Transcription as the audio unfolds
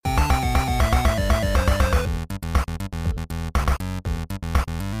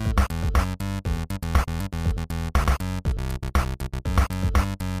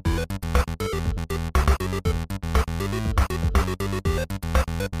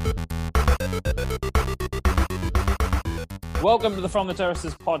Welcome to the From the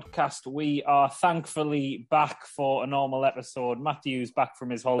Terraces podcast. We are thankfully back for a normal episode. Matthew's back from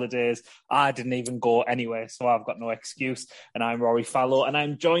his holidays. I didn't even go anyway, so I've got no excuse. And I'm Rory Fallow, and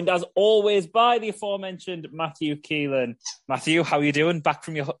I'm joined as always by the aforementioned Matthew Keelan. Matthew, how are you doing? Back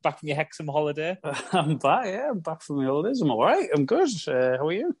from your Hexham holiday? I'm back. Yeah, I'm back from my holidays. I'm all right. I'm good. How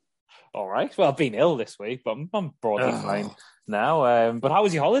are you? All right. Well, I've been ill this week, but I'm broadly fine now. But how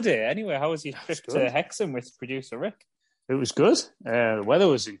was your holiday anyway? How was your trip to Hexham with producer Rick? It was good. The weather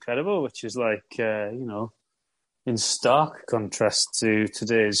was incredible, which is like, in stark contrast to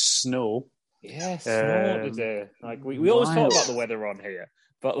today's snow. Yeah, snow today. Like we always talk about the weather on here,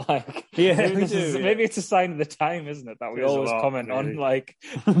 but like, maybe it's a sign of the time, isn't it? That we always comment on like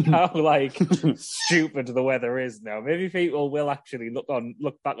how like stupid the weather is now. Maybe people will actually look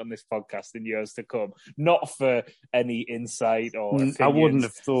back on this podcast in years to come, not for any insight or opinions. I wouldn't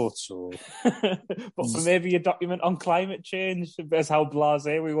have thought so. But for maybe a document on climate change, as how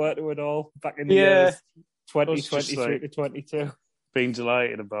blasé we were to it all back in the years 2020 through to 22. Being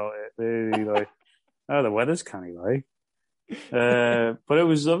delighted about it, really. Like, the weather's canny, like. But it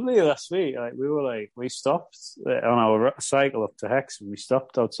was lovely last week. Like, we stopped on our cycle up to Hexham. We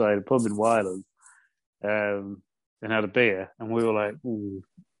stopped outside a pub in Wylam, and had a beer. And we were like, ooh,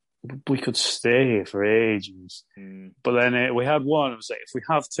 we could stay here for ages. But then we had one. It was like, if we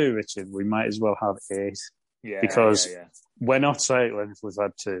have two, Richard, we might as well have 8. Yeah, because we're not cycling if we've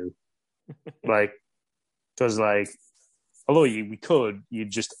had 2. Like, because like, although you could, you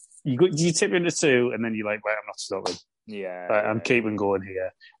tip into 2, and then you're like, right, I'm not stopping. I'm keeping going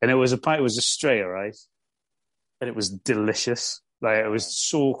here. And it was a Straya, right? And it was delicious. Like, it was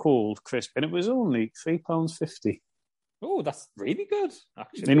so cold, crisp, and it was only £3.50. Oh, that's really good,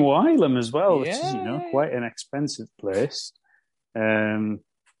 actually. In Wylam as well, which is, quite an expensive place. Definitely.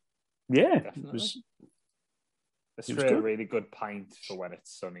 It was a really good pint for when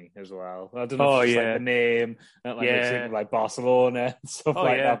it's sunny as well. I don't know if it's like the name, like Barcelona and stuff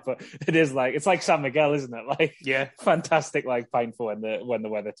that, but it is like, it's like San Miguel, isn't it? Like, fantastic like pint for when the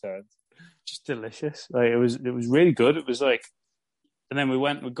weather turns. Just delicious. Like, it was really good. It was like, and then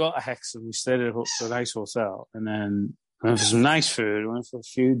we got a Hexham, we stayed at a nice hotel, and then went for some nice food, went for a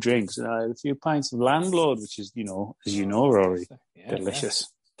few drinks, and I had a few pints of Landlord, which is, as you know, Rory,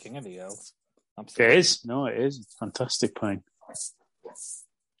 delicious. King of the Earls. Absolutely. It is. No, it is. It's a fantastic pint.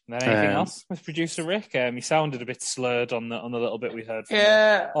 And then anything else with producer Rick? He sounded a bit slurred on the little bit we heard from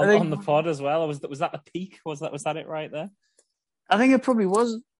on the pod as well. Was that the peak? Was that it right there? I think it probably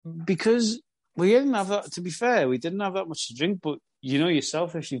was, because we didn't have that. To be fair, we didn't have that much to drink. But you know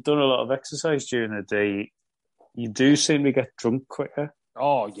yourself, if you've done a lot of exercise during the day, you do seem to get drunk quicker.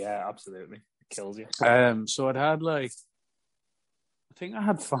 Oh yeah, absolutely. It kills you. So I'd had I think I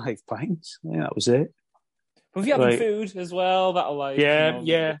had 5 pints. I think that was it. But if you had food as well, that'll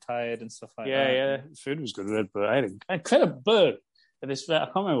get tired and stuff like that. Yeah. Food was good, but I had an incredible burger at this. I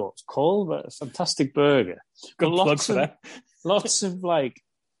can't remember what it's called, but a fantastic burger. Good plug for that. Lots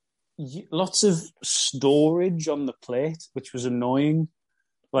of storage on the plate, which was annoying.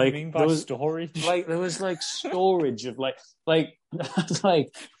 Like, what do you mean by storage? Like, there was storage of like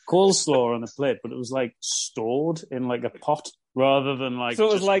coleslaw on the plate, but it was stored in a pot rather than So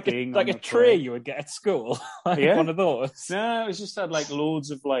it was like a tray you would get at school, one of those. No, it just had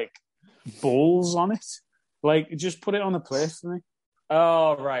loads of bowls on it. Just put it on the plate for me.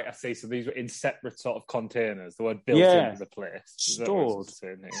 Oh right, I see. So these were in separate sort of containers. They weren't built into the plate. Stored.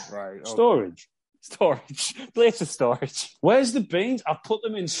 Right. Okay. Storage. Plates of storage. Where's the beans? I put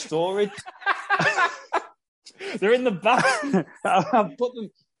them in storage. They're in the back. I put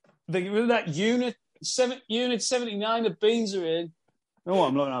them. In that unit 79. The beans are in. No,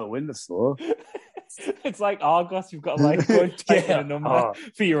 I'm looking out the window for. It's like Argos. You've got to go and type in a number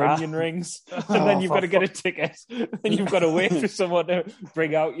for your onion rings, and then you've got to get a ticket. Then you've got to wait for someone to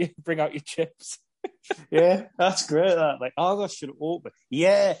bring out your chips. Yeah, that's great. That Argos should open.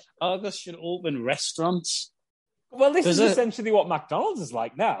 Yeah, Argos should open restaurants. Well, this is essentially what McDonald's is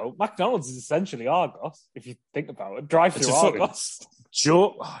like now. McDonald's is essentially Argos, if you think about it. Drive-through Argos.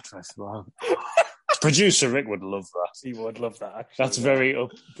 Joke. Drive-through Argos. Producer Rick would love that. He would love that, actually. That's very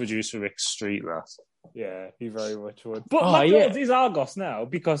up Producer Rick's street, that. Yeah, he very much would. But McDonald's is Argos now,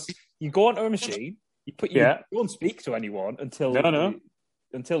 because you go onto a machine, you don't speak to anyone until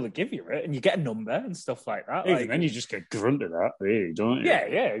they give you it, and you get a number and stuff like that. Even then, you just get grunted at, really, don't you?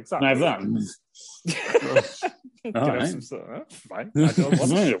 Yeah, exactly. I have that. Fine. I don't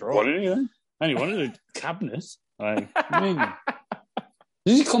want to straw. Only wanted a cabinet.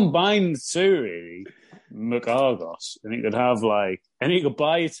 This is combined the two, really. McArgos, and you could have and you could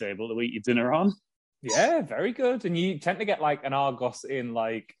buy a table to eat your dinner on. Yeah, very good. And you tend to get an Argos in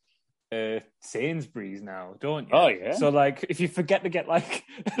Sainsbury's now, don't you? Oh yeah. So if you forget to get a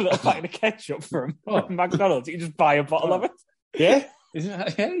little packet of ketchup from McDonald's, you just buy a bottle of it. Yeah,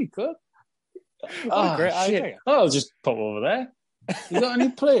 yeah, you could. Great idea. I'll just pop over there. You got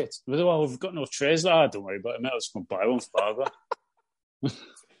any plates? Well, we've got no trays. Don't worry about it. I'll just go buy one for Barbara.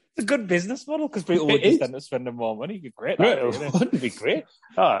 It's a good business model because people would just end up spending more money. Great, it wouldn't be great.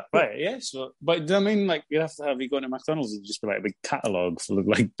 Right, yeah. So, but I mean, you'd have to you go to McDonald's and just be a big catalogue full of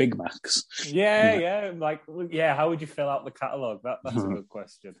Big Macs. Yeah. How would you fill out the catalogue? That's a good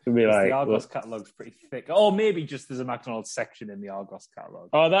question. It'd be the Argos catalogue's pretty thick. Or maybe just there's a McDonald's section in the Argos catalogue.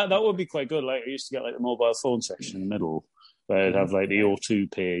 Oh, that would be quite good. I used to get the mobile phone section in the middle, where it'd have the O2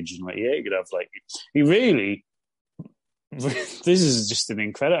 page, and you could have you really. This is just an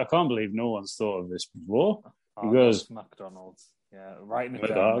incredible. I can't believe no one's thought of this before. Because McDonald's, yeah, writing it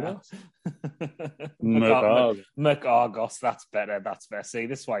down. McArgos, that's better. That's better. See,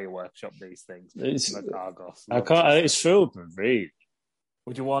 this is why you workshop these things. McArgos. I can't. It's filled with read.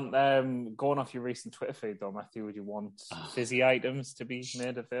 Would you want going off your recent Twitter feed though, Matthew? Would you want fizzy items to be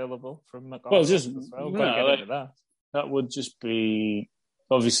made available from McArgos? Well, just that would just be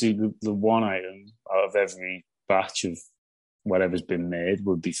obviously the one item out of every batch of whatever's been made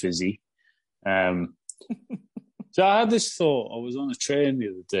would be fizzy. So I had this thought. I was on a train the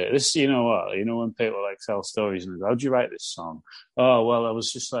other day. This, when people tell stories and how'd you write this song? Oh, well, I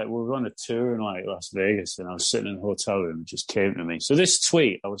was just we were on a tour in Las Vegas, and I was sitting in a hotel room. It just came to me. So this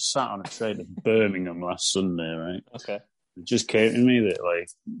tweet, I was sat on a train to Birmingham last Sunday, right? Okay. It just came to me that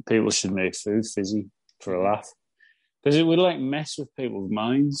people should make food fizzy for a laugh, because it would mess with people's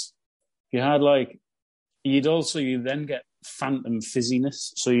minds. You had you'd then get phantom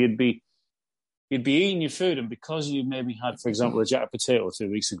fizziness. So you'd be eating your food, and because you maybe had, for example, a jacket potato 2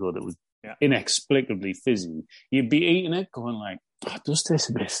 weeks ago that was inexplicably fizzy, you'd be eating it going it does taste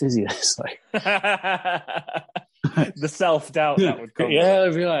a bit fizzy. It's the self-doubt that would come. Yeah,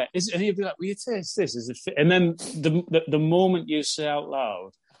 it'd be and you'd be will you taste this? Is it and then the moment you say out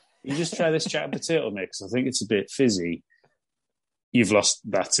loud, you just try this jacket potato mix, I think it's a bit fizzy. You've lost.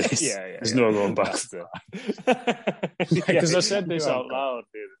 That's it. Yeah. There's no going back to that. Because I said this out loud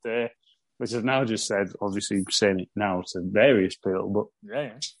the other day, which I've now just said. Obviously, I'm saying it now to various people. But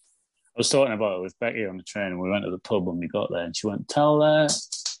I was talking about it with Becky on the train, and we went to the pub when we got there, and she went, "Tell them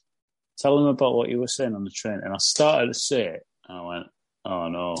about what you were saying on the train." And I started to say it, and I went, "Oh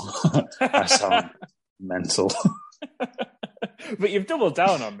no, I sound mental." But you've doubled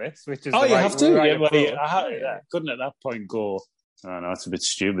down on this, which is you have to. I couldn't at that point go, "Oh no, it's a bit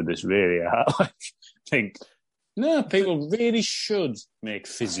stupid." This really, I think. No, people really should make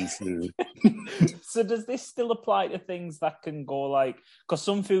fizzy food. So does this still apply to things that can go because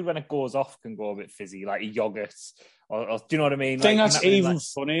some food when it goes off can go a bit fizzy, like yogurts, or do you know what I mean? I think that's even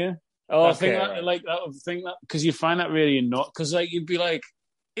funnier. Oh, I think that because you find that really not because you'd be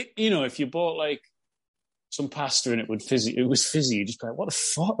if you bought some pasta and it was fizzy, you'd just be what the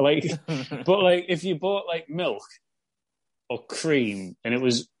fuck? But if you bought milk or cream and it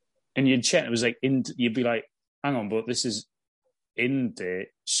was, and you'd check, it was you'd be hang on, but this is in date.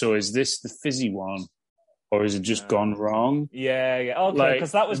 So is this the fizzy one, or is it just gone wrong? Yeah. Okay,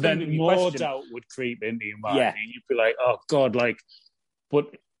 because that was then more doubt would creep into your mind, and you'd be oh god, but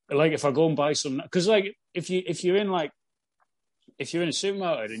if I go and buy some, because if you're in a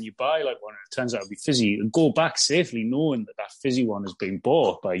supermarket and you buy one and it turns out to be fizzy, you go back safely knowing that fizzy one has been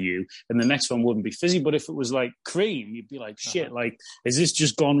bought by you, and the next one wouldn't be fizzy. But if it was cream, you'd be shit. Is this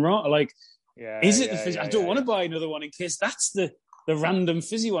just gone wrong? Is it the fizzy? I don't want to buy another one in case that's the random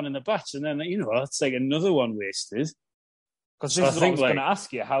fizzy one in the batch, and then that's another one wasted. Because this is what I was going to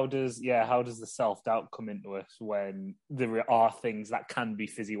ask you. How does the self-doubt come into it when there are things that can be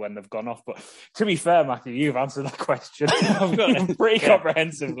fizzy when they've gone off? But to be fair, Matthew, you've answered that question I've got pretty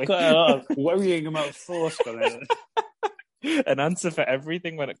comprehensively. Quite a lot of worrying about force on it. An answer for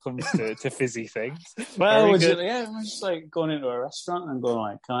everything when it comes to fizzy things. Well, we're just going into a restaurant and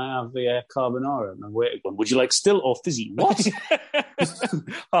going can I have the carbonara? And the waiter going, would you like still or fizzy? What?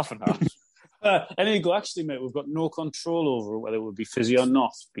 Half and half. And then you go, actually, mate, we've got no control over whether it would be fizzy or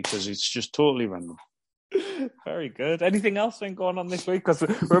not because it's just totally random. Very good. Anything else been going on this week? Because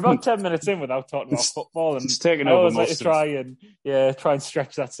we're about 10 minutes in without talking about football, and it's taking over most to try and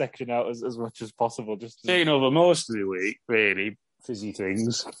stretch that section out as much as possible. Just taking over most of the week, really fizzy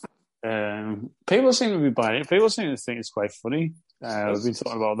things. People seem to be buying it. People seem to think it's quite funny. We've been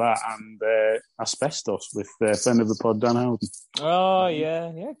talking about that and asbestos with friend of the pod, Dan Howden. Oh,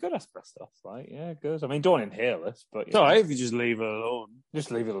 yeah, good asbestos, right? Yeah, good. I mean, don't inhale it, but it's all right if you just leave it alone.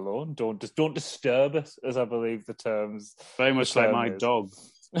 Just leave it alone. Don't disturb it, as I believe the terms. Very much like my dog.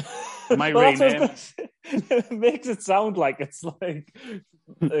 I might rename it. It makes it sound like it's like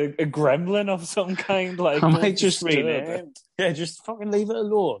a gremlin of some kind. Like I might just rename it. Yeah, just fucking leave it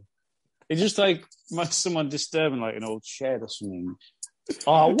alone. It's just like someone disturbing like an old shed or something.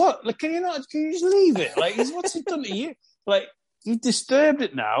 Oh, what? Like, can you just leave it? Like, what's it done to you? Like, you've disturbed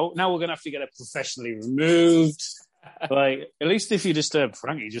it now. Now we're going to have to get it professionally removed. Like, at least if you disturb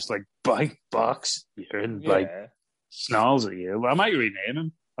Frankie, just like barks here and like snarls at you. Well, I might rename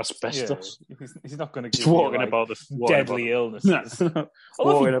him Asbestos. Yeah. He's not going to give walking you, like, about the deadly illnesses.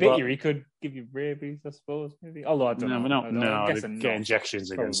 Although if he bit you, he could give you rabies, I suppose. Maybe. Although I don't know. No, get injections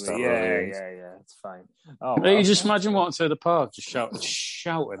against that. Yeah, it's fine. Oh, well, you just imagine walking through the park, just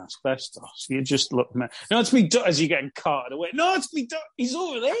shouting asbestos. You just look, man. No, it's me as you're getting carted away. No, it's me. He's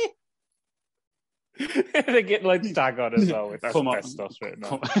over there. They get like tag on as well with asbestos written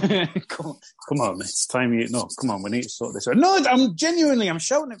on. Come on, it's time you. No, come on, we need to sort this out. No, I'm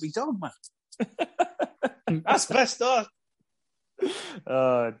shouting at me dog, man. Asbestos.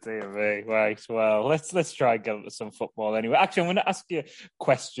 Oh dear me. Right, well, let's try and get into some football anyway. Actually, I'm going to ask you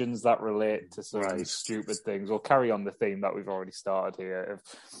questions that relate to some stupid things. We'll carry on the theme that we've already started here of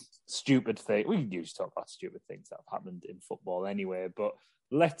stupid things. We can usually talk about stupid things that have happened in football anyway, but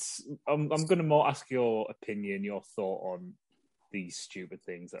I'm going to more ask your opinion, your thought on these stupid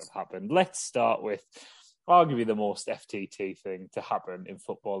things that have happened. Let's start with arguably the most FTT thing to happen in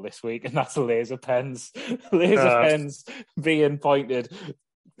football this week, and that's laser pens. Pens being pointed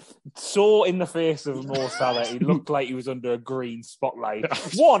so in the face of Mo Salah, he looked like he was under a green spotlight.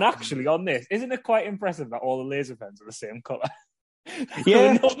 One, actually, on this, isn't it quite impressive that all the laser pens are the same colour?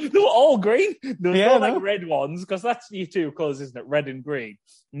 Yeah, they were all green. There was like red ones, because that's your two colours, isn't it? Red and green.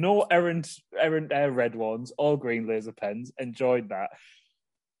 No errant red ones, all green laser pens. Enjoyed that.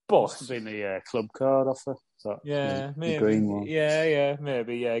 But it's been the club card offer. So maybe the green one.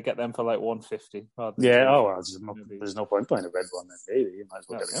 Maybe get them for like $150. There's no point buying a red one then. Maybe you might as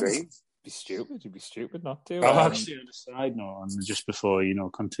well get a green. You'd be stupid not to. Actually, on a side note, and just before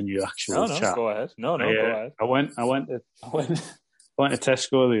continue actual chat. Go ahead. Go ahead. I went to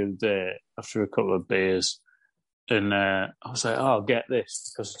Tesco the other day after a couple of beers, and I was like, I'll get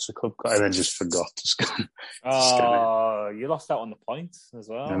this because it's a club card, and then just forgot to scan. You lost out on the points as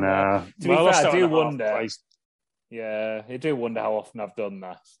well. And, to be fair, I do wonder. Yeah, I do wonder how often I've done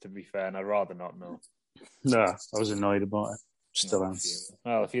that, to be fair, and I'd rather not know. No, I was annoyed about it. Still am.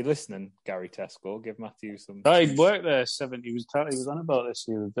 Well, if you're listening, Gary Tesco, give Matthew some. I worked there 7. He was on about this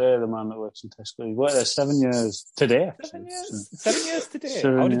the other day. The man that works in Tesco. He worked there 7 years today. 7 years. 7 years today.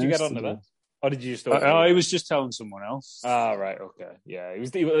 How did you get onto that? Or did you just? He was just telling someone else. Ah, right, okay, yeah. He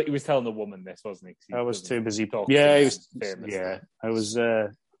was telling the woman this, wasn't he? I was too busy. He was. Yeah, I was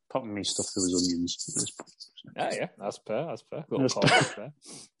popping me stuff that was onions. Yeah, that's fair. Little call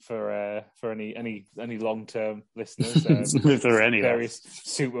there for any long-term listeners. If there are any various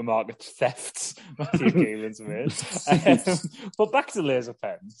supermarket thefts Matthew Keelan's made. But back to laser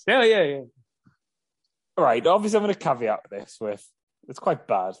pens. Yeah. Right. Obviously, I'm going to caveat this with it's quite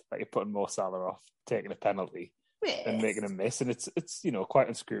bad that you're putting Mo Salah off taking a penalty and making a miss, and it's quite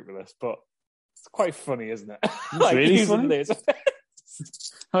unscrupulous, but it's quite funny, isn't it? It's really funny. Laser pens.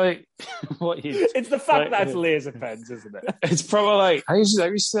 Like, it's the fact that it's laser pens, isn't it? It's probably like I used to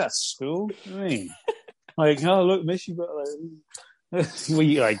do that at school. I mean, like, oh look, miss you, but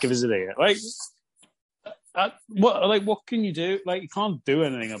give us a idea. What can you do? Like, you can't do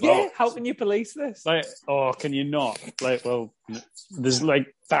anything about it. How can you police this? Like, can you not? Like, well, there's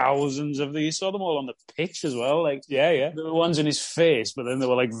like thousands of these. You saw them all on the pitch as well. Like, there were ones in his face, but then there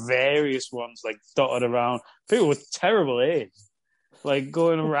were like various ones like dotted around. People with terrible aids, like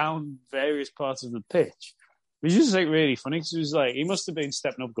going around various parts of the pitch. It was just like really funny because he must have been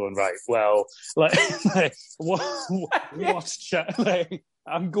stepping up, going right. Well, what's chat? Like,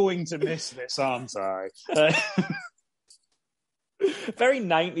 I'm going to miss this, aren't I? Very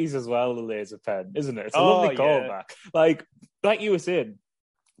 90s as well, the laser pen, isn't it? It's a lovely callback. Like you were saying,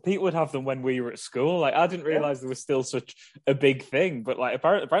 people would have them when we were at school. Like, I didn't realise there was still such a big thing, but like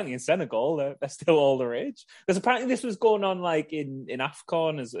apparently in Senegal, they're still all the rage. Because apparently this was going on like in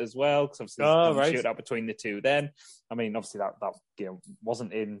AFCON as well, because obviously there's a shootout between the two then. I mean, obviously that game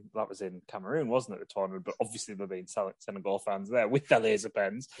wasn't in. That was in Cameroon, wasn't it? The tournament, but obviously there've been Senegal fans there with their laser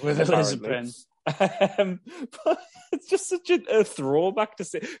pens. With their laser pens. But it's just such a throwback to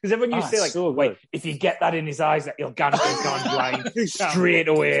say, because everyone used to say, like, so wait, if you get that in his eyes, that he'll gone blind straight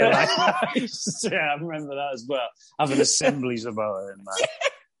away. Like. Yeah, I remember that as well. Having assemblies about it and that.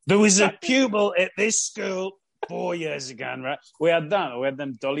 There was a pupil at this school 4 years ago, right? We had that. We had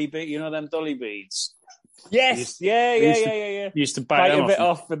them dolly beads. You know them dolly beads? Yes. Yeah. Used to bite them a bit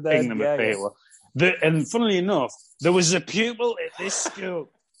off and then them at paper. And funnily enough, there was a pupil at this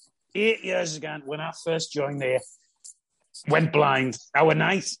school 8 years ago when I first joined there. Went blind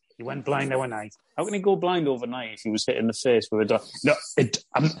overnight. He went blind overnight. How can he go blind overnight if he was hit in the face with a dog? No,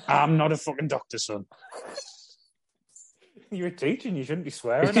 I'm not a fucking doctor, son. You're a teacher and you shouldn't be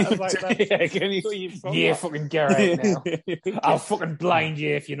swearing at us like that. Yeah, can you fucking get out now. I'll fucking blind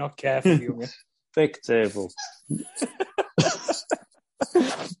you if you're not careful, you. Thick table.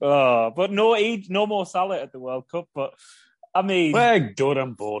 But no more Salah at the World Cup. But I mean, we're good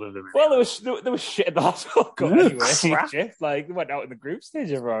on board of them. Well, there was shit at the last World Cup anyway. Egypt, like, they went out in the group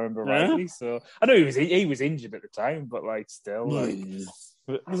stage, if I remember rightly. So I know he was injured at the time, but like still, like.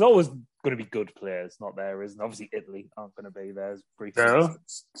 There's always going to be good players not there, isn't? Obviously, Italy aren't going to be there as briefly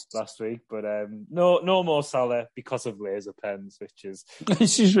last week, but no more Salah because of laser pens, which is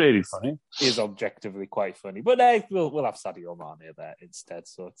really funny. Is objectively quite funny, but we'll have Sadio Mane there instead,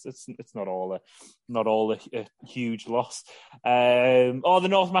 so it's not all a huge loss. The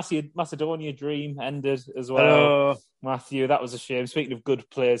North Macedonia dream ended as well. Matthew, that was a shame. Speaking of good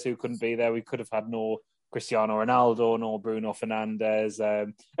players who couldn't be there, we could have had no Cristiano Ronaldo, no Bruno Fernandes.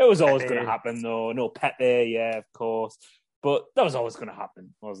 It was always going to happen, though. No Pepe, yeah, of course. But that was always going to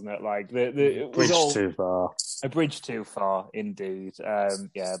happen, wasn't it? Like it was too far. A bridge too far, indeed.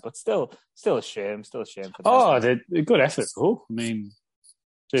 But still a shame. Still a shame for them. A good effort, though. I mean,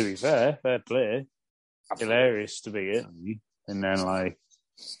 to be fair play. Absolutely. Hilarious to be it. And then, like...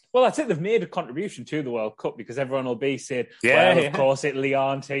 Well, I think they've made a contribution to the World Cup because everyone will be saying, of course, Italy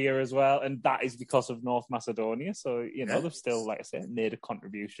aren't here as well. And that is because of North Macedonia. So, they've still, like I said, made a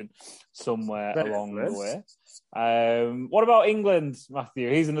contribution somewhere along the way. What about England, Matthew?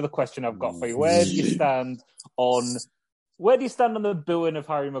 Here's another question I've got for you. Where do you stand on the booing of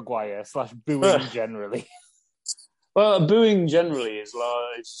Harry Maguire / booing generally? Well, booing generally is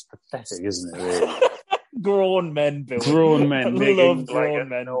it's pathetic, isn't it, really? Grown men booing. Grown men making grown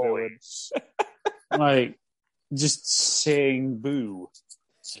men noise. Like, just saying boo.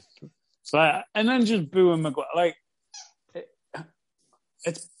 Like, and then just booing Maguire. Like,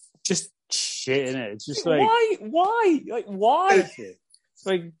 it's just shit, innit? It's just like... Why? Like, why? It's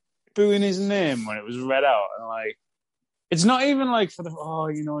like booing his name when it was read out. And like, it's not even like for the,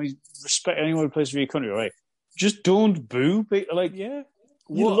 respect anyone who plays for your country. Right? Just don't boo people. Like, you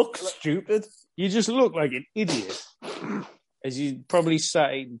look stupid. You just look like an idiot as you probably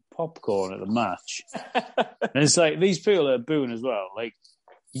sat eating popcorn at the match. And it's like, these people are booing as well. Like,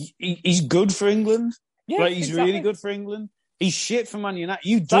 he's good for England. Yeah, like, he's really good for England. He's shit for Man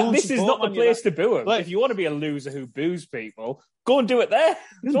United. This is not the place to boo him. Like, if you want to be a loser who boos people, go and do it there.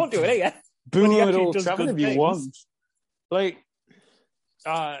 Don't do it here. Boo him at Old Trafford if you want. Like...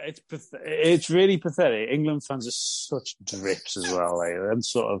 it's really pathetic. England fans are such drips as well. Like, and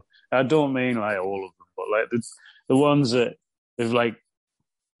sort of, I don't mean like all of them, but like the ones that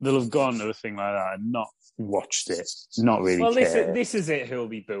they'll have gone to a thing like that and not watched it, not really. Well, this is it. Who'll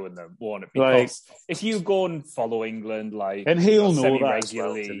be booing them, won't it? Because if you go and follow England, like, and he'll know that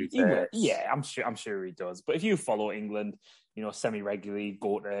semi-regularly. I'm sure he does. But if you follow England, semi-regularly,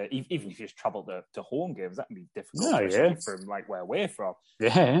 go to, even if you just travel to home games, that can be difficult from like where we're from.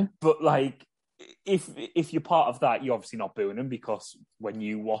 Yeah. But like, if you're part of that, you're obviously not booing him, because when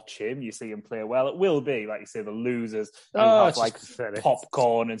you watch him, you see him play well. It will be, like you say, the losers who have like pathetic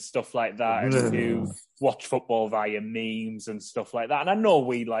popcorn and stuff like that, and who watch football via memes and stuff like that. And I know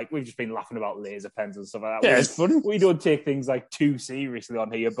we've just been laughing about laser pens and stuff like that. Yeah, it's funny. We don't take things like too seriously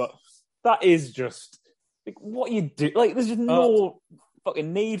on here, but that is just like what you do. Like, there's just no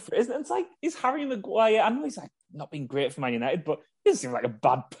fucking need for it, isn't it? It's like, is Harry Maguire, I know he's like not been great for Man United, but he doesn't seem like a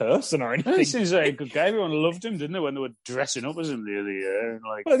bad person or anything. He seems like a good guy. Everyone loved him, didn't they, when they were dressing up as him the other year? And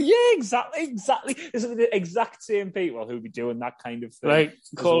like, well, yeah, exactly. It's the exact same people who'd be doing that kind of thing. Like,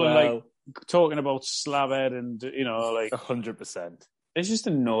 calling, talking about Slabhead and, 100%. It's just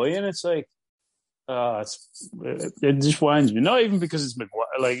annoying. It's like, it just winds me. Not even because it's Maguire,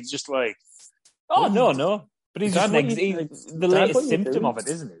 like, just like... Oh, no. But he's just the latest symptom of it,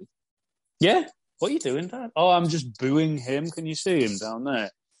 isn't he? Yeah. What are you doing, Dad? Oh, I'm just booing him. Can you see him down there?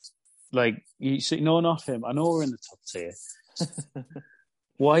 Like, you see, no, not him. I know we're in the top tier.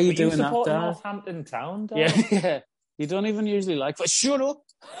 Why are you doing that, support Dad? Northampton Town, Dad? Yeah. You don't even usually like... Shut up!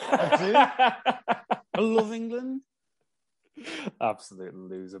 I do. I love England. Absolute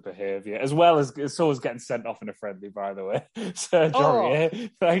loser behaviour, as well as someone's getting sent off in a friendly, by the way. Serge Aurier,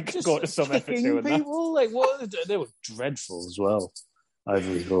 go to some effort doing people. That. Like, what? They were dreadful as well.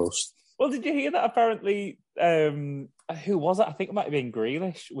 Ivory Coast. Well, did you hear that? Apparently, who was it? I think it might have been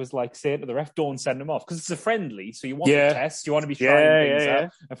Grealish. Was like saying to the ref, "Don't send him off because it's a friendly, so you want to test, you want to be trying things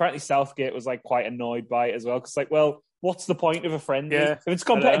out." Apparently, Southgate was like quite annoyed by it as well because, like, well, what's the point of a friendly? If it's a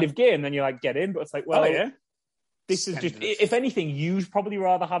competitive game, then you like get in, but it's like, well, this is just, if anything, you'd probably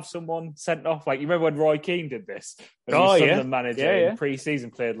rather have someone sent off. Like, you remember when Roy Keane did this? When he was Sunderland manager in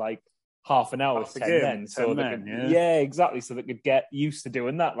pre-season, played like half an hour with 10 men. So exactly. So they could get used to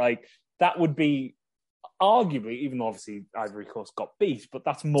doing that. Like, that would be arguably, even though obviously Ivory Coast got beat, but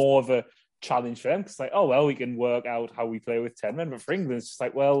that's more of a challenge for them. Because, like, oh, well, we can work out how we play with 10 men. But for England, it's just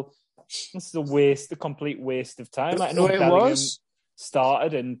like, well, this is a complete waste of time. Like, I know Bellingham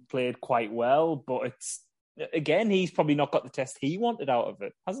started and played quite well, but it's, again, he's probably not got the test he wanted out of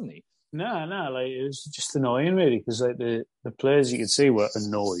it, hasn't he? No, like, it was just annoying, really, because like the players you could see were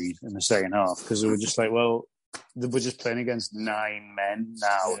annoyed in the second half because they were just like, well, they were just playing against 9 men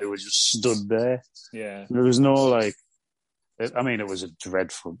now who were just stood there. Yeah, there was no like. I mean, it was a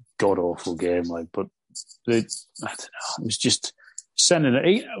dreadful, god awful game, like, but I don't know. It was just sending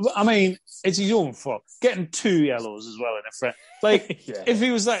it. I mean, it's his own fault. Getting 2 yellows as well in a friend. Like, if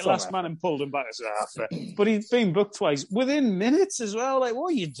he was like last man and pulled him back as a half, but he'd been booked twice within minutes as well. Like,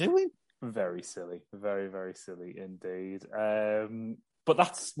 what are you doing? Very silly. Very, very silly indeed. But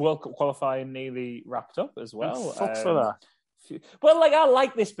that's World Cup qualifying nearly wrapped up as well. Fuck for that. Well, like, I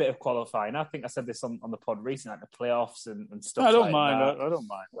like this bit of qualifying. I think I said this on the pod recently, like the playoffs and stuff. I don't mind that.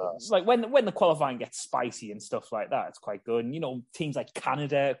 Like when the qualifying gets spicy and stuff like that, it's quite good. And, you know, teams like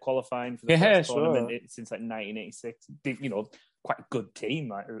Canada qualifying for the first tournament since like 1986. You know, quite a good team,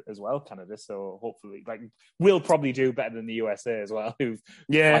 like, as well, Canada. So hopefully, like, we'll probably do better than the USA as well, who've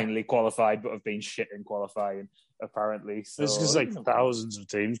finally qualified but have been shit in qualifying apparently. So there's just like thousands of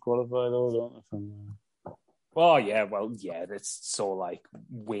teams qualify though, don't they? Oh, yeah, it's so, like,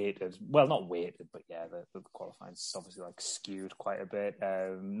 weighted. Well, not weighted, but, the qualifying is obviously, like, skewed quite a bit.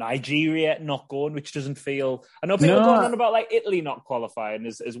 Nigeria not going, which doesn't feel... I know people are going on about, like, Italy not qualifying,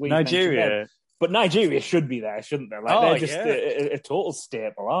 as we mentioned then, but Nigeria should be there, shouldn't they? Like, they're just a total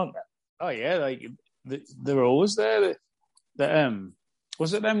staple, aren't they? Oh, yeah, like, they're always there.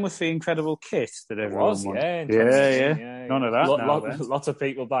 Was it them with the incredible kit that everyone wanted? Yeah. None of that Lots of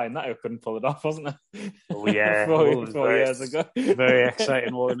people buying that who couldn't pull it off, wasn't there? Oh, yeah. 4 years ago. Very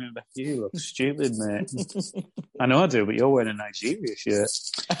exciting walking in back. You look stupid, mate. I know I do, but you're wearing a Nigeria shirt.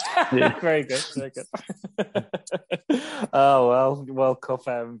 Yeah. Very good. Oh, well, World Cup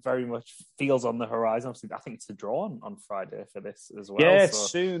very much feels on the horizon. Obviously, I think it's a draw on Friday for this as well. Yeah,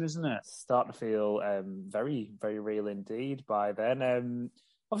 it's soon, isn't it? Starting to feel very, very real indeed by then.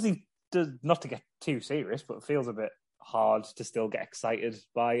 Obviously, not to get too serious, but it feels a bit hard to still get excited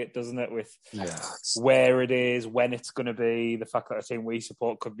by it, doesn't it? With where it is, when it's going to be, the fact that a team we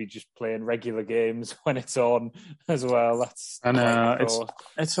support could be just playing regular games when it's on as well. That's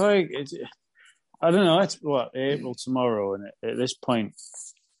it's like I don't know. It's April tomorrow, and at this point,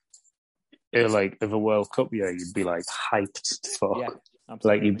 like if a World Cup year, you'd be like hyped for. Yeah.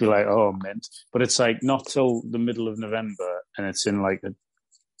 Absolutely. Like you'd be like, oh, mint. But it's like not till the middle of November, and it's in like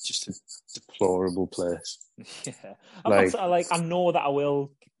just a deplorable place. Yeah, I know that I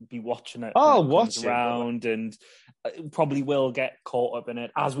will be watching it. Watch around, and probably will get caught up in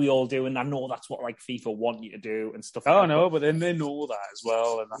it as we all do. And I know that's what like FIFA want you to do and stuff. But then they know that as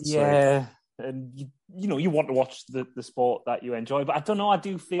well, and that's and you want to watch the sport that you enjoy. But I don't know. I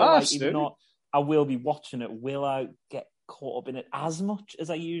do feel like even though I will be watching it, will I get caught up in it as much as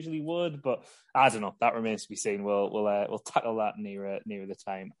I usually would? But I don't know. That remains to be seen. We'll tackle that nearer the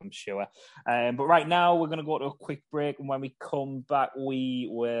time, I'm sure. But right now we're going to go to a quick break, and when we come back, we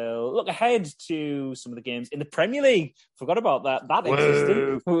will look ahead to some of the games in the Premier League. Forgot about that. That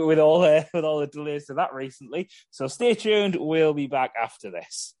existed with all the delays to that recently. So stay tuned. We'll be back after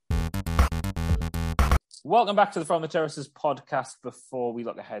this. Welcome back to the From the Terraces podcast. Before we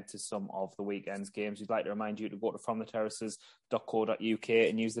look ahead to some of the weekend's games, we'd like to remind you to go to fromtheterraces.co.uk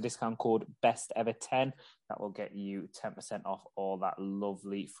and use the discount code BESTEVER10. That will get you 10% off all that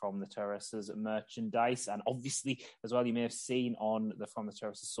lovely From the Terraces merchandise. And obviously, as well, you may have seen on the From the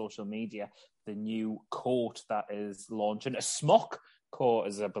Terraces social media, the new coat that is launching, a smock coat,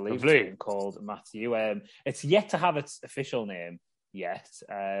 as I believe it's been called, Matthew. It's yet to have its official name yet.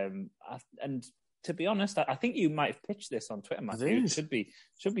 And to be honest, I think you might have pitched this on Twitter, Matthew. It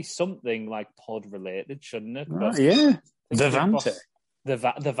should be something like pod related, shouldn't it? But yeah, the Vantec. The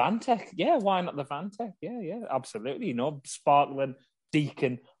Vantec, yeah. Why not the Vantec? Yeah, absolutely. You know, sparkling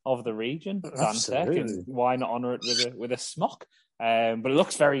beacon of the region, Vantec, and why not honour it with a smock? But it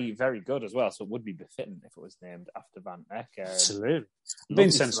looks very, very good as well. So it would be befitting if it was named after Vantec. Absolutely. I've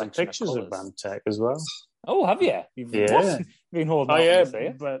been sent some pictures of Vantec as well. Oh, have you? You've been holding. Oh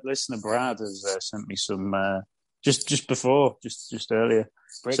yeah, but listener Brad has sent me some just before, just earlier.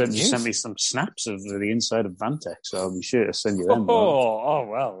 Sent me some snaps of the inside of Vantec, so I'll be sure to send you them. Oh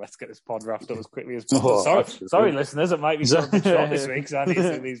well, let's get this pod wrapped up as quickly as possible. Sorry, listeners, it might be short this week because I need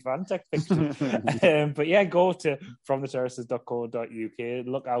to see these Vantec pictures. But yeah, go to fromtheterraces.co.uk.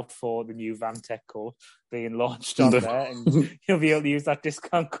 Look out for the new Vantec code being launched on there, and you'll be able to use that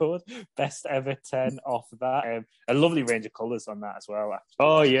discount code. Best ever 10 off that. A lovely range of colours on that as well. Actually.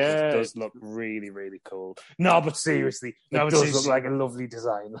 Oh yeah, it does look really, really cool. No, but seriously, it does look like a lovely design.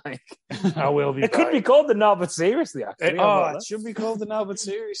 Like I will be. It could be called the No But Seriously. Actually, it should be called the No But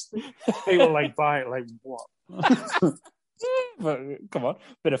Seriously. People buy it like what? But come on,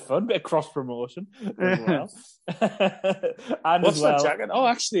 bit of fun, bit of cross promotion as well. And what's that jacket? Oh,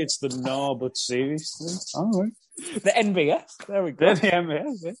 actually, it's the No But Seriously. Oh, right. The NBS. There we go. The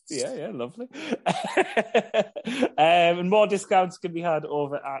NBS. Yeah, lovely. And more discounts can be had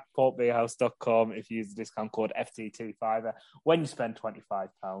over at portbayhouse.com if you use the discount code FT25 when you spend £25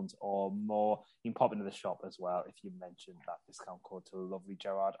 or more. You can pop into the shop as well if you mention that discount code to the lovely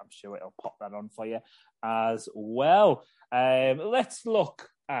Gerard. I'm sure it'll pop that on for you as well. Let's look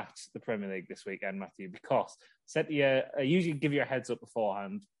at the Premier League this weekend, Matthew, because I usually give you a heads up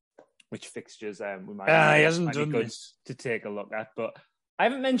beforehand which fixtures we might be good to take a look at, but I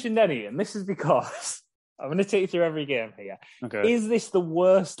haven't mentioned any, and this is because I'm going to take you through every game here. Okay. Is this the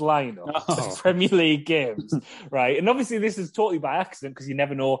worst lineup of Premier League games? Right, and obviously this is totally by accident because you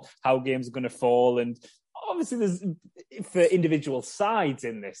never know how games are going to fall, and obviously there's for individual sides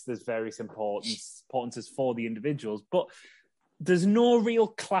in this, there's various importances for the individuals, but there's no real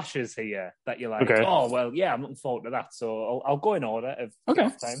clashes here that you're like, oh, well, yeah, I'm looking forward to that. So I'll go in order of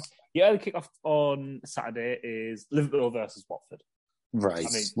time. The early kickoff on Saturday is Liverpool versus Watford. Right.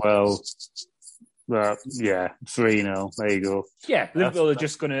 I mean, 3-0. There you go. Yeah, Liverpool that's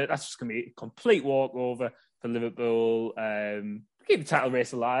just going to be a complete walkover for Liverpool. Keep the title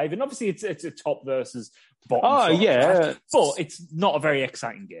race alive. And obviously it's a top versus bottom. Oh, yeah. But it's not a very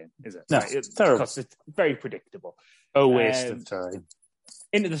exciting game, is it? No, it's terrible. Because it's very predictable. A waste of time.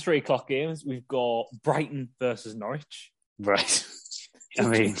 Into the 3 o'clock games, we've got Brighton versus Norwich. Right. I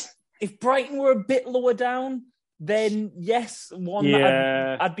mean, if Brighton were a bit lower down, then yes,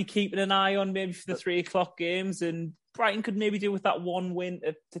 that I'd be keeping an eye on maybe for the 3 o'clock games, and Brighton could maybe do with that one win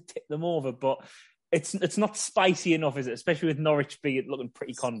to tip them over. But it's not spicy enough, is it? Especially with Norwich looking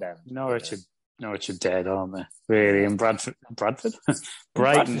pretty condemned. Norwich are dead, aren't they? Really? And Bradford?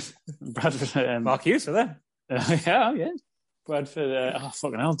 Brighton. Bradford. Mark Hughes for them. Yeah. Bradford.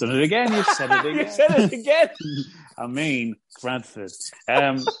 Fucking hell, done it again. You've said it again. You've said it again. I mean, Bradford.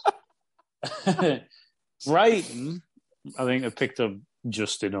 Brighton, I think they picked up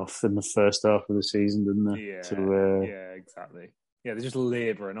just enough in the first half of the season, didn't they? Yeah, exactly. Yeah, they're just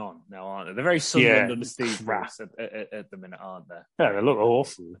labouring on now, aren't they? They're very Sunderland under Steve Bruce at the minute, aren't they? Yeah, they look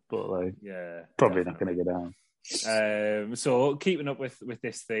awful, but probably definitely not going to go down. So keeping up with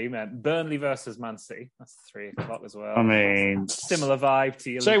this theme, Burnley versus Man City. That's 3 o'clock as well. I mean, similar vibe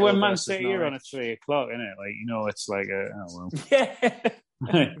to you. So when Man City are on at 3 o'clock, isn't it? It's like yeah,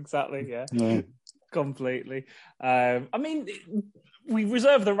 exactly. Yeah, completely. I mean, we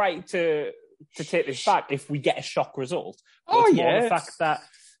reserve the right to take this back if we get a shock result. But the fact that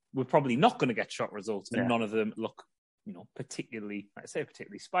we're probably not going to get shock results, and none of them look, particularly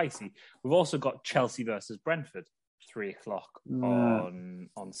spicy. We've also got Chelsea versus Brentford, 3 o'clock on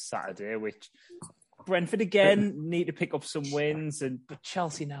Saturday, which Brentford again need to pick up some wins, but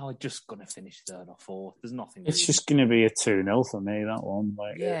Chelsea now are just going to finish 3rd or 4th. There's nothing. It's just going to be a 2-0 for me, that one.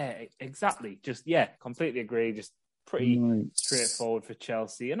 Exactly. Just completely agree. Just pretty straightforward for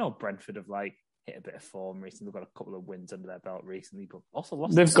Chelsea. I know Brentford have hit a bit of form recently. They've got a couple of wins under their belt recently, but also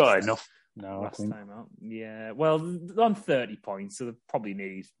lost. They've got enough. No, last time out. Yeah, well, they're on 30 points, so they probably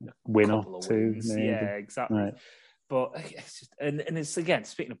need a win couple or of two. wins. Maybe. Yeah, exactly. Right. But it's just, and it's again,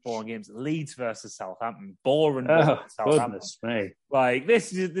 speaking of boring games, Leeds versus Southampton, boring versus Southampton. Goodness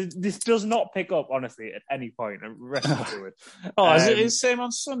me! This does not pick up honestly at any point. And rest assured. Is it the same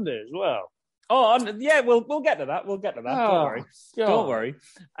on Sunday as well? we'll get to that. We'll get to that. Don't worry. God. Don't worry.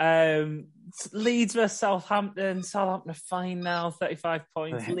 Leeds versus Southampton. Southampton are fine now, 35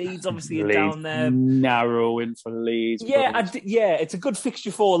 points. Leeds obviously are down there. Narrowing for Leeds. Yeah, it's a good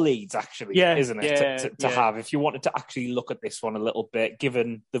fixture for Leeds, actually, isn't it? To have, if you wanted to actually look at this one a little bit,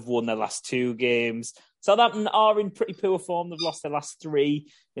 given they've won their last 2 games. Southampton are in pretty poor form. They've lost their last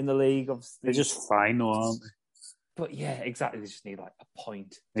 3 in the league. Obviously. They're just fine, though, aren't they? But yeah, exactly. They just need like a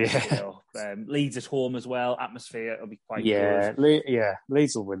point. Yeah. Leeds at home as well. Atmosphere will be quite good.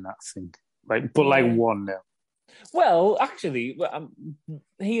 Leeds will win that thing. Like 1-0. Well, actually,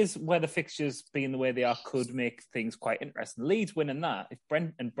 here's where the fixtures being the way they are could make things quite interesting. Leeds winning that. If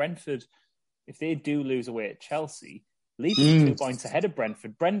Brentford, if they do lose away at Chelsea, Leeds are 2 points ahead of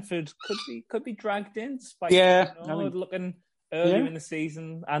Brentford. Brentford could be dragged in. Despite, looking earlier in the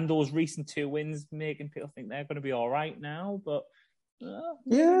season, and those recent 2 wins making people think they're going to be all right now, but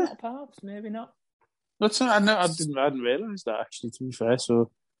maybe not, perhaps, maybe not. I hadn't realised that, actually, to be fair. So,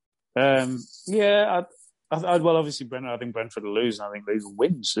 obviously, I think Brentford will lose, and I think Leeds will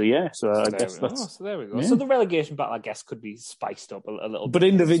win. So, I guess that's... So there we go. Yeah. So the relegation battle, I guess, could be spiced up a little bit. But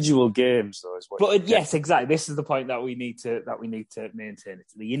individual games, though, is what... But yes, exactly. This is the point that we need to maintain.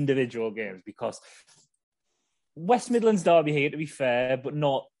 It's the individual games, because... West Midlands derby here, to be fair, but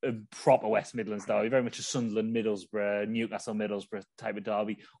not a proper West Midlands derby. Very much a Sunderland, Middlesbrough, Newcastle, Middlesbrough type of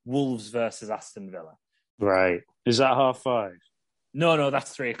derby. Wolves versus Aston Villa. Right. Is that 5:30? No,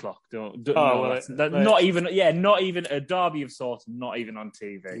 that's 3:00. Not even a derby of sorts. Not even on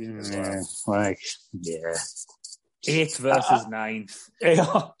TV. Yeah. 8th versus 9th.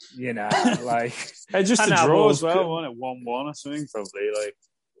 Just a draw as well. Won at 1-1 or something, probably.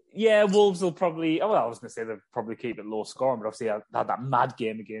 Yeah, Wolves will probably... I was going to say they'll probably keep it low scoring, but obviously had that mad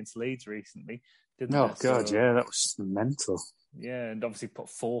game against Leeds recently, didn't they? Oh, God, that was mental. Yeah, and obviously put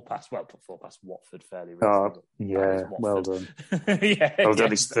 4 past Watford fairly recently. Well done. Well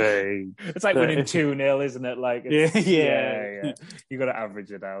done his thing. It's like winning 2-0, isn't it? Like, yeah. You got to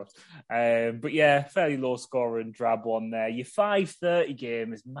average it out. But yeah, fairly low scoring drab one there. Your 5:30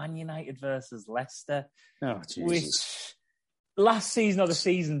 game is Man United versus Leicester. Oh, Jesus. Which... last season or the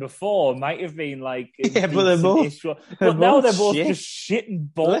season before might have been like... but they're both... But now they're both just shit and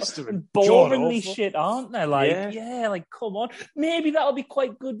boringly shit, aren't they? Come on. Maybe that'll be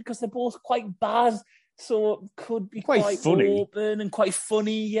quite good because they're both quite bad, so it could be quite funny. Open and quite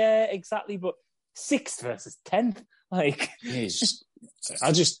funny, yeah, exactly. But 6th versus 10th, I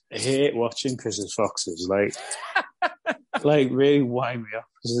just hate watching Chris's Foxes, really wind me up,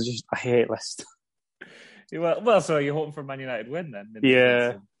 because I hate Leicester. Well, so you're hoping for a Man United win then?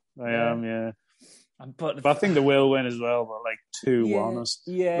 I am, yeah. But I think they will win as well, but 2-1.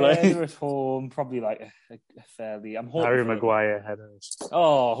 They're at home, probably a fairly... I'm hoping Harry Maguire headers.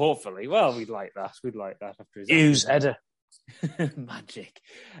 Oh, hopefully. Well, we'd like that. After his... Hughes header. Magic.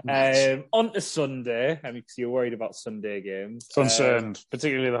 On to Sunday, because you're worried about Sunday games. Concerned,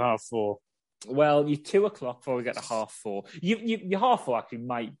 particularly the 4:30. Well, you're 2:00 before we get to 4:30. Your 4:30 actually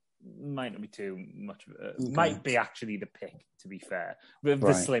might not be too much. Might be actually the pick, to be fair, with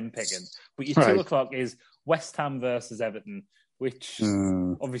the slim picking. But your 2:00 is West Ham versus Everton, which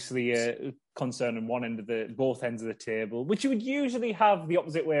obviously concerning both ends of the table, which you would usually have the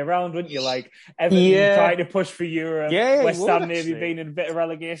opposite way around, wouldn't you? Like Everton trying to push for Europe, West Ham maybe being in a bit of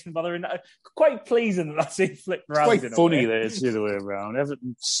relegation, bothering. Quite pleasing that that's it flipped around. It's quite funny that it's the other way around.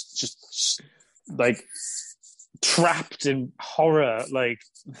 Everton's just trapped in horror,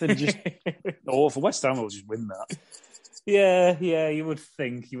 they're just awful. West Ham will just win that. Yeah, you would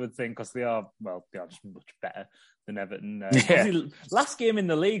think, because they are just much better than Everton. Last game in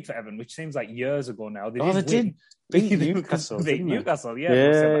the league for Everton, which seems like years ago now. They did beat Newcastle. Newcastle,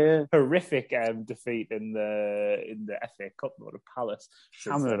 horrific defeat in the FA Cup or the Palace.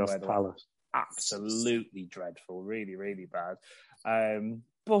 Hammered off Palace. Absolutely dreadful, really, really bad.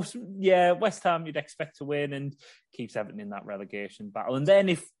 But yeah, West Ham you'd expect to win and keeps Everton in that relegation battle. And then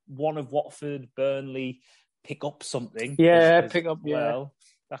if one of Watford, Burnley pick up something, that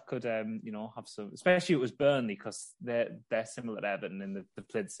could have some. Especially if it was Burnley, because they're similar to Everton and they've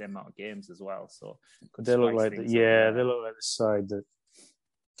played the same amount of games as well. So they look like they look like the side that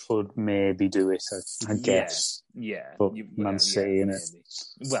could maybe do it, I guess. Yeah. But Man City in it.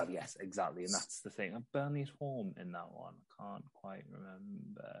 Well, yes, exactly. And that's the thing. Burnley's home in that one. I can't quite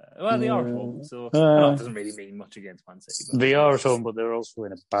remember. Well, they are at home, so it doesn't really mean much against Man City. But they are at home, but they're also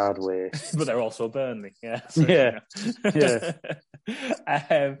in a bad way. But they're also Burnley, yeah. So, yeah.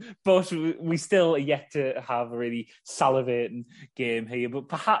 But we still are yet to have a really salivating game here. But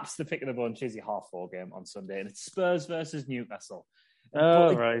perhaps the pick of the bunch is your 4:30 game on Sunday, and it's Spurs versus Newcastle.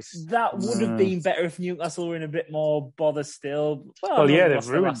 Right. That would have been better if Newcastle were in a bit more bother still. Well, yeah, they've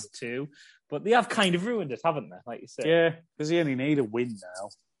ruined the last two, but they have kind of ruined it, haven't they? Like you said. Yeah, because you only need a win now,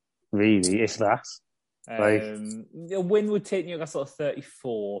 really, if that. A win would take Newcastle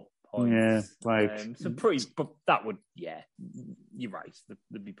 34 points. Yeah, so pretty, but that would, you're right.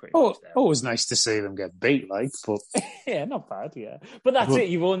 They'd be pretty. much there. Always nice to see them get beat, but yeah, not bad. Yeah, but that's it.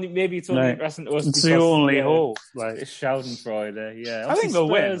 Maybe it's only interesting to us. It's the only hope. It's Schadenfreude. Yeah, I think they'll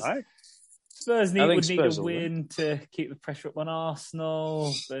win, right? Spurs would need a win to keep the pressure up on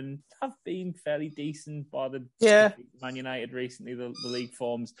Arsenal, and have been fairly decent by the Man United recently. The league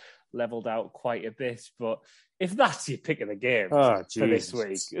form's levelled out quite a bit, but if that's your pick of the game for this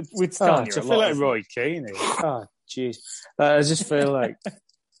week, we'd stand you a lot. I feel like Roy Keane. Oh, jeez. I just feel like,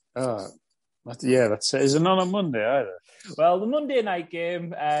 that's it. Is it not on Monday either? Well, the Monday night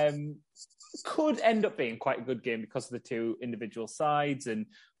game could end up being quite a good game because of the two individual sides, and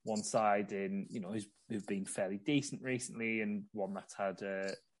one side who've been fairly decent recently, and one that's had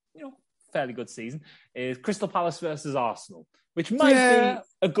fairly good season is Crystal Palace versus Arsenal, which might be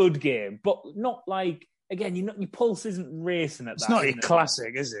a good game, but not like, again, your pulse isn't racing at that. It's not your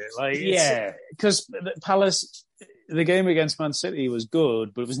classic, is it? Because Palace, the game against Man City was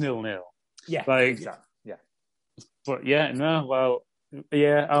good, but it was 0-0. Yeah, exactly. Yeah, but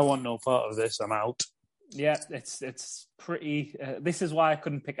I want no part of this. I'm out. Yeah, it's pretty. This is why I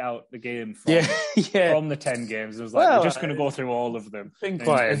couldn't pick out the game from the 10 games. It was like, we're just going to go through all of them. Been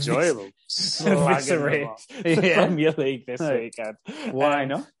quite enjoyable. Eviscerate the Premier League this weekend. Why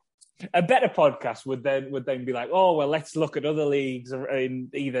not? A better podcast would then be like, oh, well, let's look at other leagues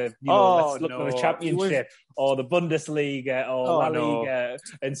in either, let's look at the Championship or the Bundesliga or La Liga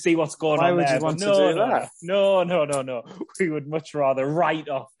and see what's going on there. Why would you want to do that? No. We would much rather write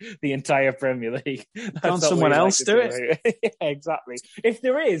off the entire Premier League. Can't someone else do it? Yeah, exactly. If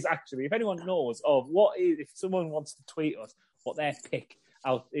there is, actually, if anyone knows of if someone wants to tweet us what their pick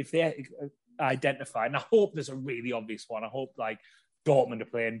out, if they identify, and I hope there's a really obvious one. I hope, Dortmund are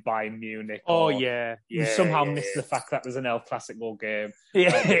playing Bayern Munich. You somehow missed the fact that there's an El Clasico game.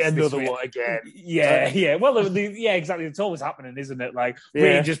 Another one again. Yeah. Well, exactly. It's always happening, isn't it?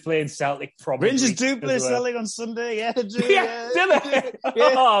 Rangers playing Celtic, probably. Rangers do play Celtic on Sunday. Yeah, they do. Do they?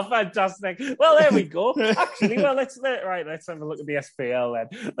 Oh, fantastic. Well, there we go. Actually, let's have a look at the SPL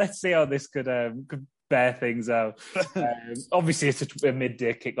then. Let's see how this could bear things out. Obviously, it's a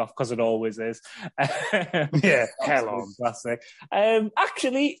midday kickoff because it always is. Hell on. Classic.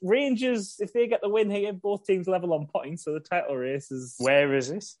 Actually, Rangers, if they get the win here, both teams level on points, so the title race is... Where is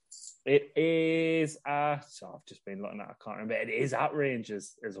this? It is at... I've just been looking at it, I can't remember. It is at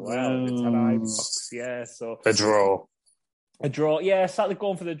Rangers as well. It's at Ibrox, so... A draw. Celtic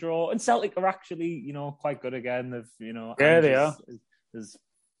going for the draw. And Celtic are actually, quite good again. They've, they are. There's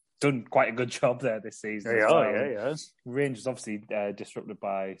done quite a good job there this season. They are. Rangers obviously disrupted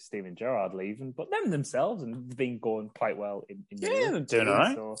by Steven Gerrard leaving, but them themselves have been going quite well in they're doing all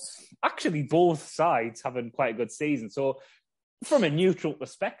right. So actually, both sides having quite a good season. So from a neutral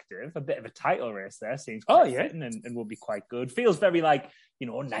perspective, a bit of a title race there seems quite fitting and will be quite good. Feels very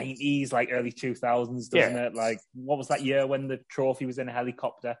 90s, early 2000s, doesn't it? What was that year when the trophy was in a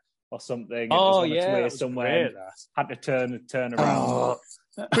helicopter or something? Somewhere. Had to turn around.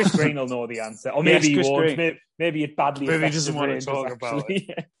 Chris Green will know the answer, or maybe he won't. Maybe it badly. Maybe he doesn't want to talk about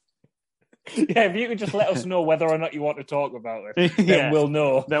it. Yeah, if you could just let us know whether or not you want to talk about it, then we'll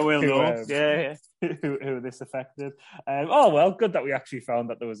know. Then we'll know. Who this affected. Good that we actually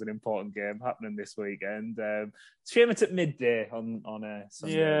found that there was an important game happening this weekend. Shame it's at midday on a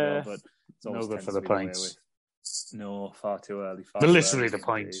Sunday, but it's always no good for the pints. No, far too early. But literally the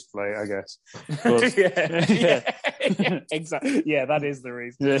pints, I guess. But... exactly. Yeah, that is the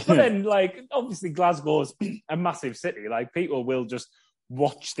reason. But then, obviously, Glasgow's a massive city. People will just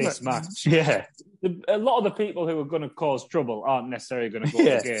watch this match. Yeah. A lot of the people who are going to cause trouble aren't necessarily going to go to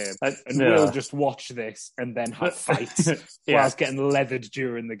the game. And we'll just watch this and then have fights whilst getting leathered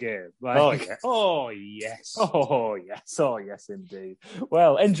during the game. Oh, yes. Oh, yes, indeed.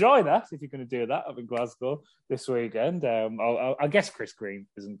 Well, enjoy that if you're going to do that up in Glasgow this weekend. I guess Chris Green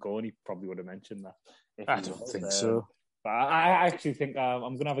isn't going. He probably would have mentioned that. I don't think so. But I actually think I'm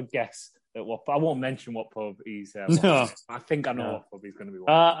going to have a guess at what. I won't mention what pub he's. No, I think I know what pub he's going to be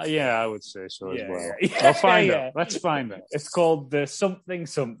watching. I would say so as well. I'll find out. Let's find out. It's called the something.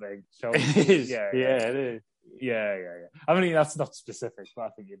 So it is. It is. Yeah. I mean, that's not specific, but I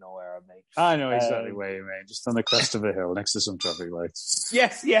think you know where I mean. I know exactly where you mean. Just on the crest of a hill next to some traffic lights.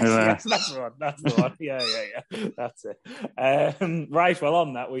 Yes. That's the one. That's the one. Yeah. That's it. Right. Well,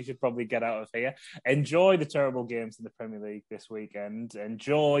 on that, we should probably get out of here. Enjoy the terrible games in the Premier League this weekend.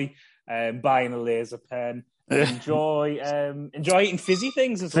 Enjoy buying a laser pen. Enjoy eating fizzy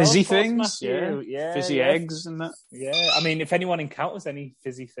things as well. Fizzy things, fizzy eggs and that. Yeah, I mean, if anyone encounters any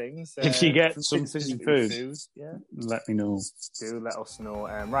fizzy things, if you get some fizzy food, let me know. Do let us know.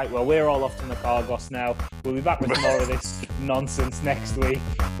 Right, well, we're all off to Nakargos now. We'll be back with more of this nonsense next week.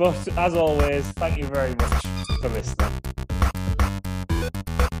 But as always, thank you very much for listening.